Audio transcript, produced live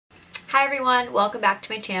Hi everyone, welcome back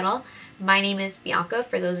to my channel. My name is Bianca,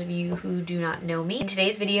 for those of you who do not know me. In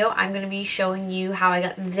today's video, I'm going to be showing you how I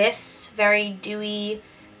got this very dewy,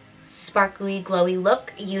 sparkly, glowy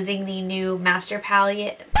look using the new Master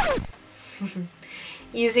Palette.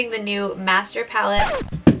 Using the new Master Palette.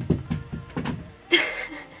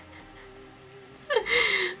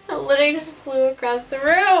 I literally just flew across the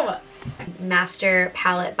room. Master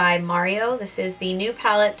Palette by Mario. This is the new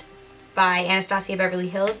palette by Anastasia Beverly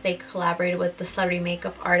Hills. They collaborated with the celebrity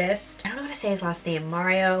makeup artist. I don't know how to say his last name.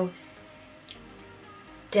 Mario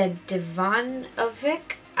Dedivanovic.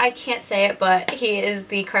 I can't say it, but he is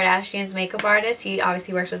the Kardashians makeup artist. He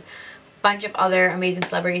obviously works with a bunch of other amazing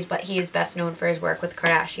celebrities, but he is best known for his work with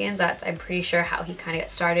Kardashians. That's, I'm pretty sure, how he kind of got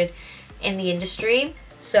started in the industry.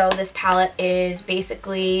 So this palette is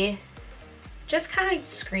basically just kind of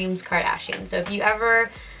screams Kardashian. So if you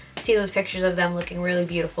ever see those pictures of them looking really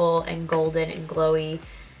beautiful and golden and glowy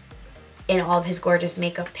in all of his gorgeous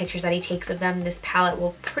makeup pictures that he takes of them, this palette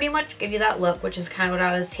will pretty much give you that look, which is kind of what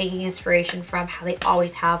I was taking inspiration from. How they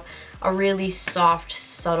always have a really soft,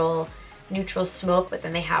 subtle, neutral smoke, but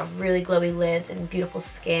then they have really glowy lids and beautiful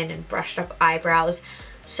skin and brushed up eyebrows.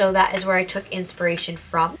 So that is where I took inspiration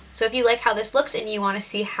from. So if you like how this looks and you want to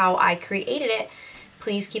see how I created it,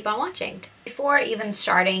 please keep on watching. Before even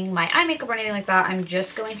starting my eye makeup or anything like that, I'm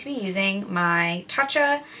just going to be using my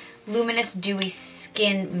Tatcha Luminous Dewy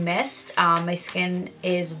Skin Mist. My skin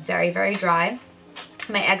is very, very dry.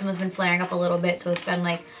 My eczema's been flaring up a little bit, so it's been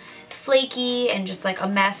like flaky and just like a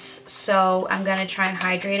mess. So I'm gonna try and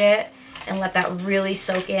hydrate it and let that really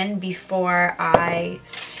soak in before I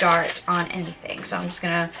start on anything. So I'm just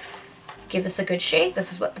gonna give this a good shake.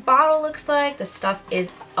 This is what the bottle looks like. This stuff is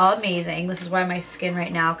amazing. This is why my skin right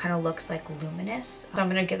now kind of looks like luminous. So I'm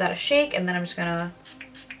gonna give that a shake, and then I'm just gonna...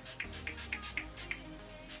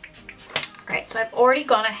 Alright, so I've already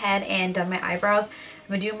gone ahead and done my eyebrows. I've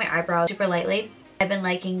been doing my eyebrows super lightly. I've been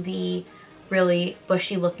liking the really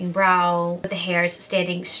bushy looking brow with the hairs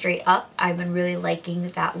standing straight up. I've been really liking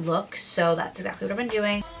that look, so that's exactly what I've been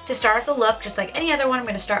doing. To start off the look, just like any other one, I'm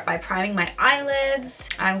going to start by priming my eyelids.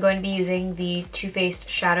 I'm going to be using the Too Faced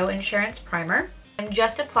Shadow Insurance Primer. I'm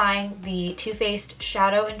just applying the Too Faced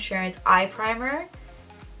Shadow Insurance Eye Primer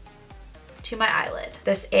to my eyelid.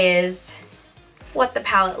 This is what the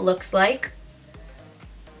palette looks like.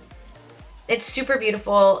 It's super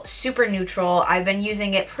beautiful, super neutral. I've been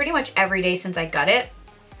using it pretty much every day since I got it.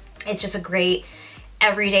 It's just a great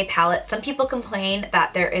everyday palette. Some people complain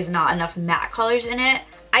that there is not enough matte colors in it.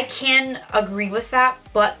 I can agree with that,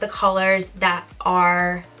 but the colors that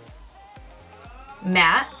are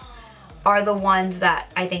matte are the ones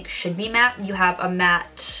that I think should be matte. You have a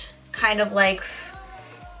matte, kind of like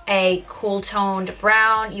a cool toned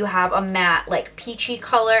brown. You have a matte like peachy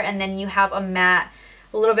color, and then you have a matte,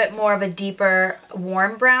 a little bit more of a deeper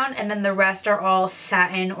warm brown, and then the rest are all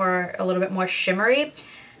satin or a little bit more shimmery.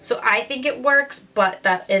 So I think it works, but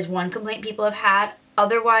that is one complaint people have had.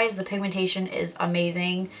 Otherwise, the pigmentation is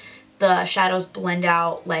amazing. The shadows blend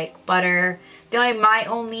out like butter. My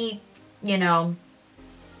only downfall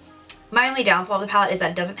of the palette is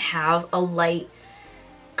that it doesn't have a light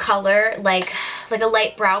color, like a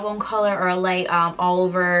light brow bone color or a light all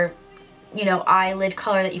over, eyelid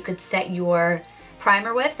color that you could set your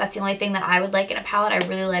primer with. That's the only thing that I would like in a palette. I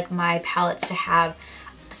really like my palettes to have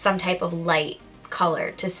some type of light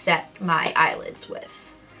color to set my eyelids with.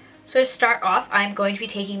 So to start off, I'm going to be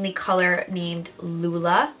taking the color named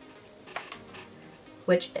Lula,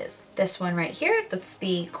 which is this one right here. That's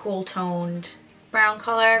the cool toned brown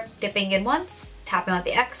color. Dipping in once, tapping out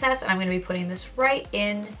the excess, and I'm going to be putting this right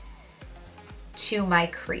in to my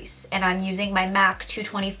crease. And I'm using my MAC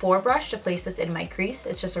 224 brush to place this in my crease.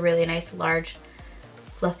 It's just a really nice large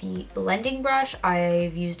fluffy blending brush.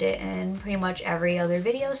 I've used it in pretty much every other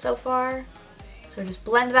video so far. So just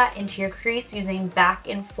blend that into your crease using back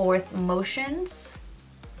and forth motions.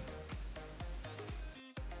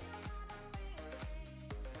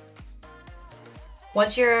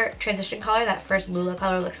 Once your transition color, that first Lula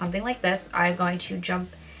color, looks something like this, I'm going to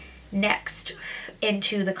jump next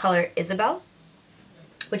into the color Isabel,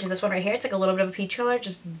 which is this one right here. It's like a little bit of a peach color,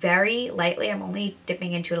 just very lightly. I'm only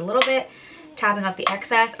dipping into it a little bit, tapping off the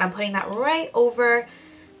excess, and I'm putting that right over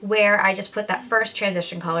where I just put that first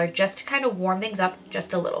transition color, just to kind of warm things up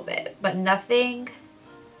just a little bit, but nothing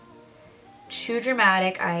too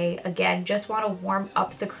dramatic. I, again, just want to warm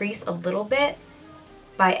up the crease a little bit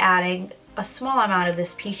by adding a small amount of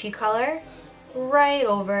this peachy color right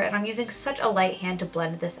over, and I'm using such a light hand to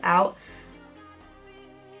blend this out.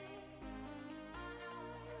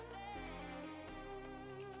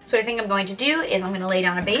 So what I think I'm going to do is I'm going to lay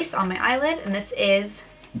down a base on my eyelid, and this is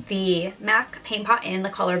the MAC paint pot in the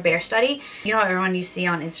color Bear Study. You know how everyone you see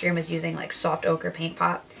on Instagram is using like soft ochre paint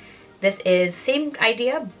pot? This is same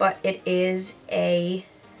idea, but it is a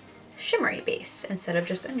shimmery base instead of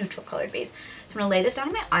just a neutral colored base. So I'm gonna lay this down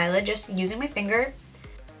on my eyelid just using my finger.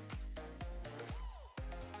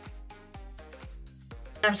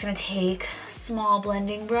 I'm just gonna take a small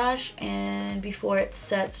blending brush and before it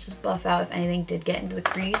sets, just buff out if anything did get into the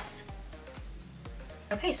crease.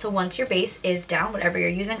 Okay, so once your base is down, whatever you're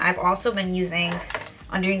using, I've also been using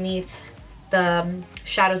underneath the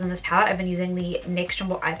shadows in this palette, I've been using the NYX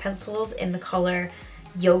Jumbo eye pencils in the color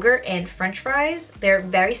Yogurt and French Fries. They're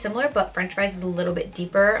very similar, but French Fries is a little bit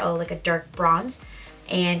deeper, like a dark bronze,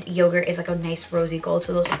 and Yogurt is like a nice rosy gold,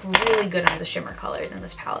 so those look really good on the shimmer colors in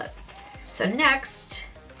this palette. So next,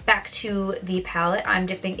 back to the palette, I'm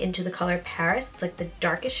dipping into the color Paris. It's like the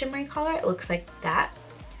darkest shimmery color. It looks like that.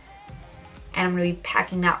 And I'm going to be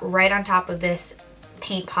packing that right on top of this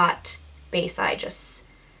paint pot base that I just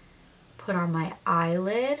put on my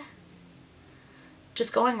eyelid.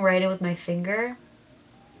 Just going right in with my finger.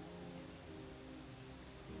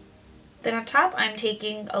 Then on top, I'm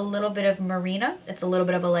taking a little bit of Marina. It's a little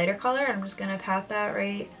bit of a lighter color. I'm just going to pat that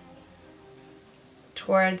right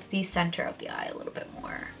towards the center of the eye a little bit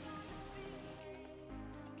more.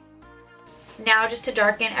 Now just to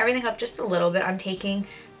darken everything up just a little bit, I'm taking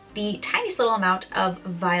the tiniest little amount of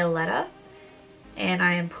Violetta and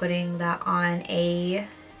I am putting that on a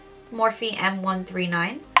Morphe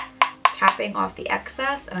M139, tapping off the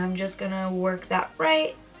excess, and I'm just gonna work that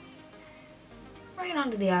right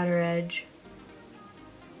onto the outer edge,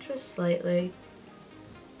 just slightly.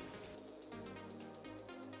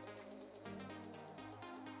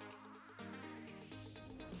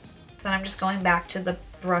 So then I'm just going back to the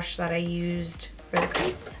brush that I used for the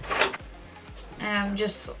crease. And I'm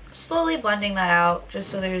just slowly blending that out just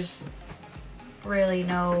so there's really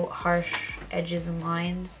no harsh edges and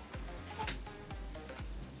lines.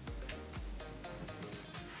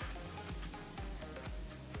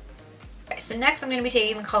 Okay, so next I'm going to be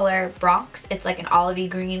taking the color Bronx. It's like an olivey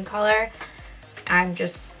green color. I'm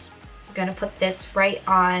just going to put this right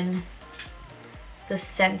on the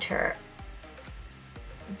center,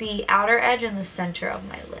 the outer edge and the center of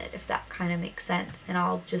my lid, if that kind of makes sense, and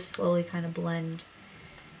I'll just slowly kind of blend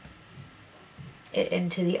it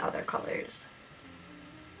into the other colors.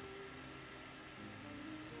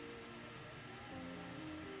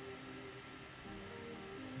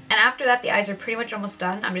 And after that, the eyes are pretty much almost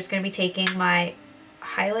done. I'm just going to be taking my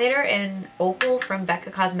highlighter in Opal from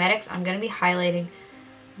Becca Cosmetics. I'm going to be highlighting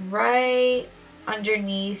right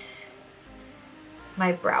underneath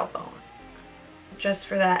my brow bone, just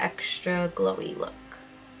for that extra glowy look.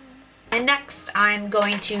 And next I'm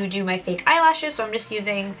going to do my fake eyelashes, so I'm just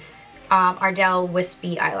using Ardell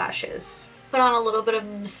Wispie eyelashes. Put on a little bit of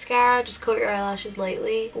mascara, just coat your eyelashes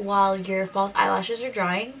lightly while your false eyelashes are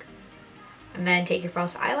drying. And then take your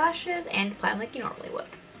false eyelashes and apply them like you normally would.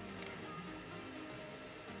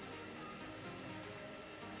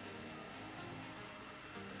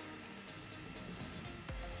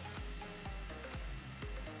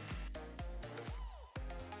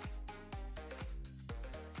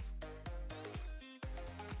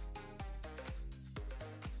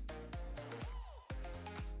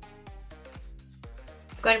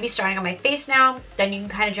 I'm going to be starting on my face now, then you can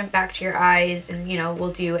kind of jump back to your eyes and, you know,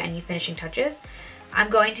 we'll do any finishing touches.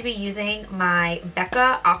 I'm going to be using my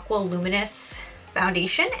Becca Aqua Luminous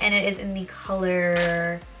foundation, and it is in the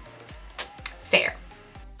color Fair.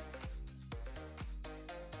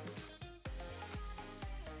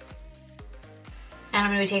 And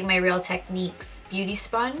I'm going to be taking my Real Techniques Beauty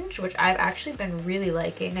Sponge, which I've actually been really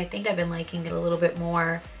liking. I think I've been liking it a little bit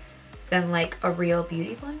more than like a real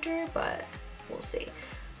beauty blender, but we'll see.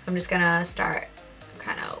 So I'm just gonna start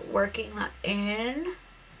kind of working that in.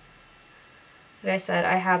 Like I said,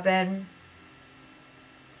 I have been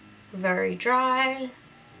very dry.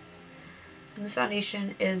 And this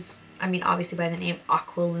foundation is, I mean, obviously by the name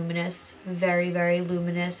Aqua Luminous, very, very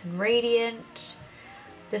luminous and radiant.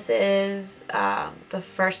 This is the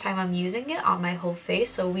first time I'm using it on my whole face,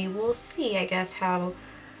 so we will see, I guess, how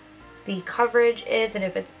the coverage is and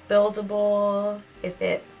if it's buildable, if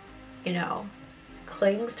it, you know,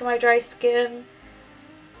 clings to my dry skin.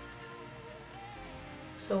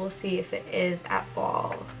 So we'll see if it is at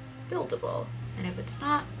all buildable, and if it's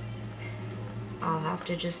not, I'll have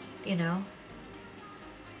to just, you know,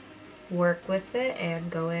 work with it and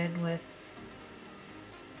go in with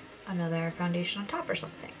another foundation on top or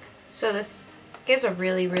something. So this gives a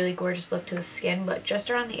really, really gorgeous look to the skin, but just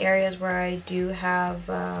around the areas where I do have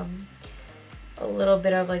a a little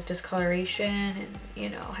bit of like discoloration and, you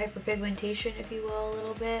know, hyperpigmentation, if you will, a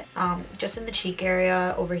little bit. Just in the cheek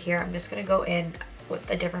area over here, I'm just gonna go in with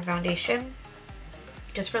a different foundation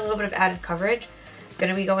just for a little bit of added coverage. I'm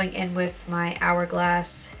gonna be going in with my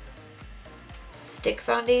Hourglass stick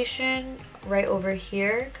foundation right over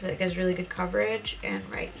here because it gives really good coverage, and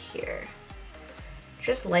right here.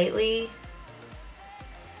 Just lightly,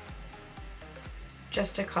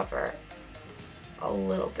 just to cover a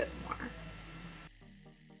little bit more.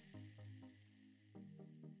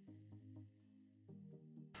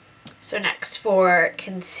 So next, for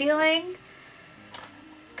concealing,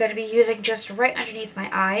 I'm going to be using just right underneath my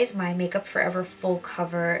eyes my Makeup Forever Full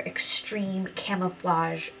Cover Extreme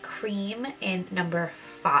Camouflage Cream in number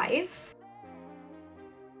 5.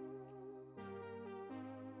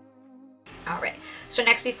 Alright, so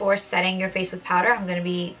next, before setting your face with powder, I'm going to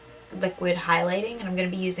be liquid highlighting, and I'm going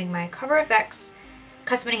to be using my Cover FX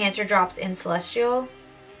Custom Enhancer Drops in Celestial.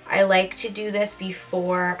 I like to do this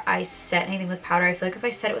before I set anything with powder. I feel like if I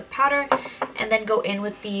set it with powder and then go in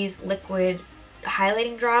with these liquid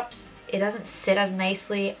highlighting drops, it doesn't sit as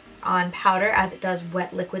nicely on powder as it does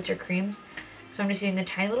wet liquids or creams. So I'm just using a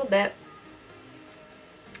tiny little bit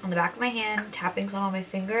on the back of my hand, tapping some on my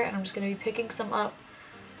finger, and I'm just going to be picking some up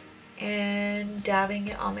and dabbing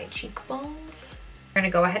it on my cheekbones. You're going to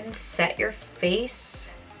go ahead and set your face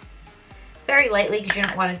very lightly because you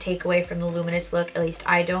don't want to take away from the luminous look. At least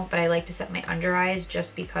I don't, but I like to set my under eyes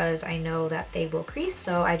just because I know that they will crease.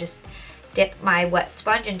 So I just dip my wet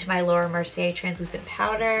sponge into my Laura Mercier translucent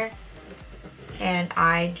powder, and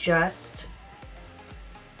I just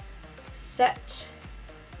set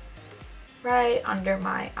right under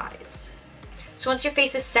my eyes. So once your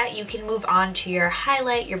face is set, you can move on to your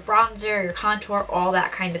highlight, your bronzer, your contour, all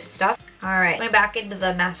that kind of stuff. Alright, going back into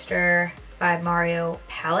the Master by Mario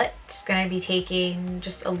palette. Going to be taking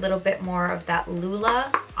just a little bit more of that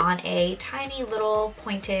Lula on a tiny little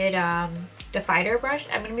pointed divider brush.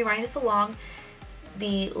 I'm going to be running this along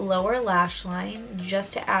the lower lash line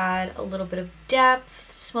just to add a little bit of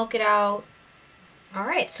depth, smoke it out.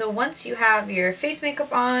 Alright, so once you have your face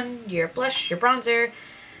makeup on, your blush, your bronzer,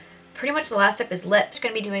 pretty much the last step is lips. You're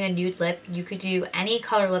going to be doing a nude lip. You could do any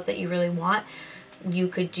color lip that you really want. You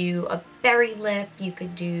could do a berry lip, you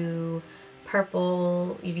could do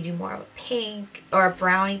purple, you could do more of a pink or a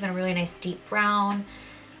brown, even a really nice deep brown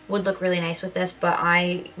would look really nice with this. But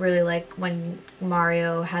I really like when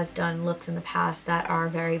Mario has done looks in the past that are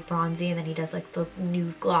very bronzy, and then he does like the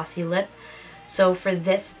nude glossy lip. So for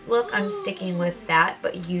this look, I'm sticking with that,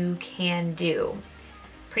 but you can do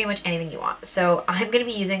pretty much anything you want. So I'm going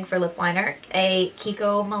to be using for lip liner a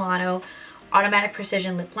Kiko Milano Automatic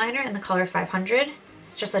Precision Lip Liner in the color 500.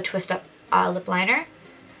 It's just a twist up lip liner.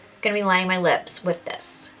 Gonna be lining my lips with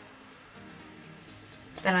this.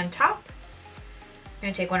 Then on top, I'm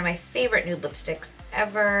gonna take one of my favorite nude lipsticks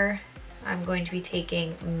ever. I'm going to be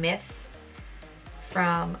taking Myth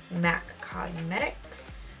from MAC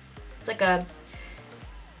Cosmetics. It's like a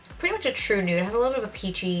pretty much a true nude. It has a little bit of a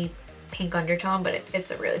peachy pink undertone, but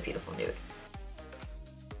it's a really beautiful nude.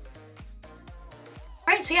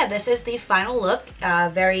 Alright, so yeah, this is the final look.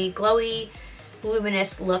 Very glowy,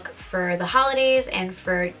 luminous look for the holidays and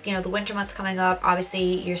for, you know, the winter months coming up.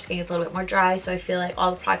 Obviously your skin is a little bit more dry, so I feel like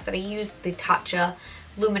all the products that I use, the Tatcha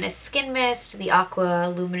Luminous Skin Mist, the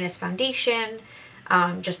Aqua Luminous Foundation,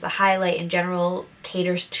 just the highlight in general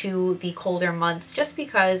caters to the colder months just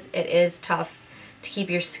because it is tough to keep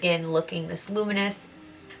your skin looking this luminous.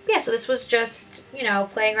 But yeah, so this was just, you know,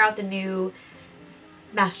 playing around with the new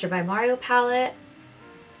Master by Mario palette.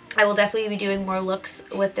 I will definitely be doing more looks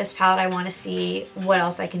with this palette. I want to see what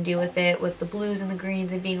else I can do with it, with the blues and the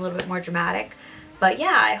greens and being a little bit more dramatic. But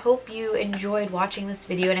yeah, I hope you enjoyed watching this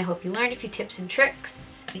video, and I hope you learned a few tips and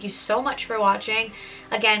tricks. Thank you so much for watching.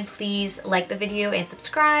 Again, please like the video and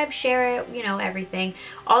subscribe, share it, you know, everything.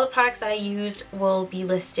 All the products that I used will be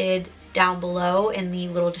listed down below in the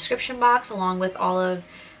little description box, along with all of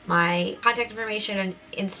my contact information on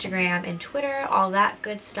Instagram and Twitter, all that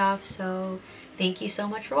good stuff. So thank you so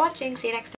much for watching. See you next time.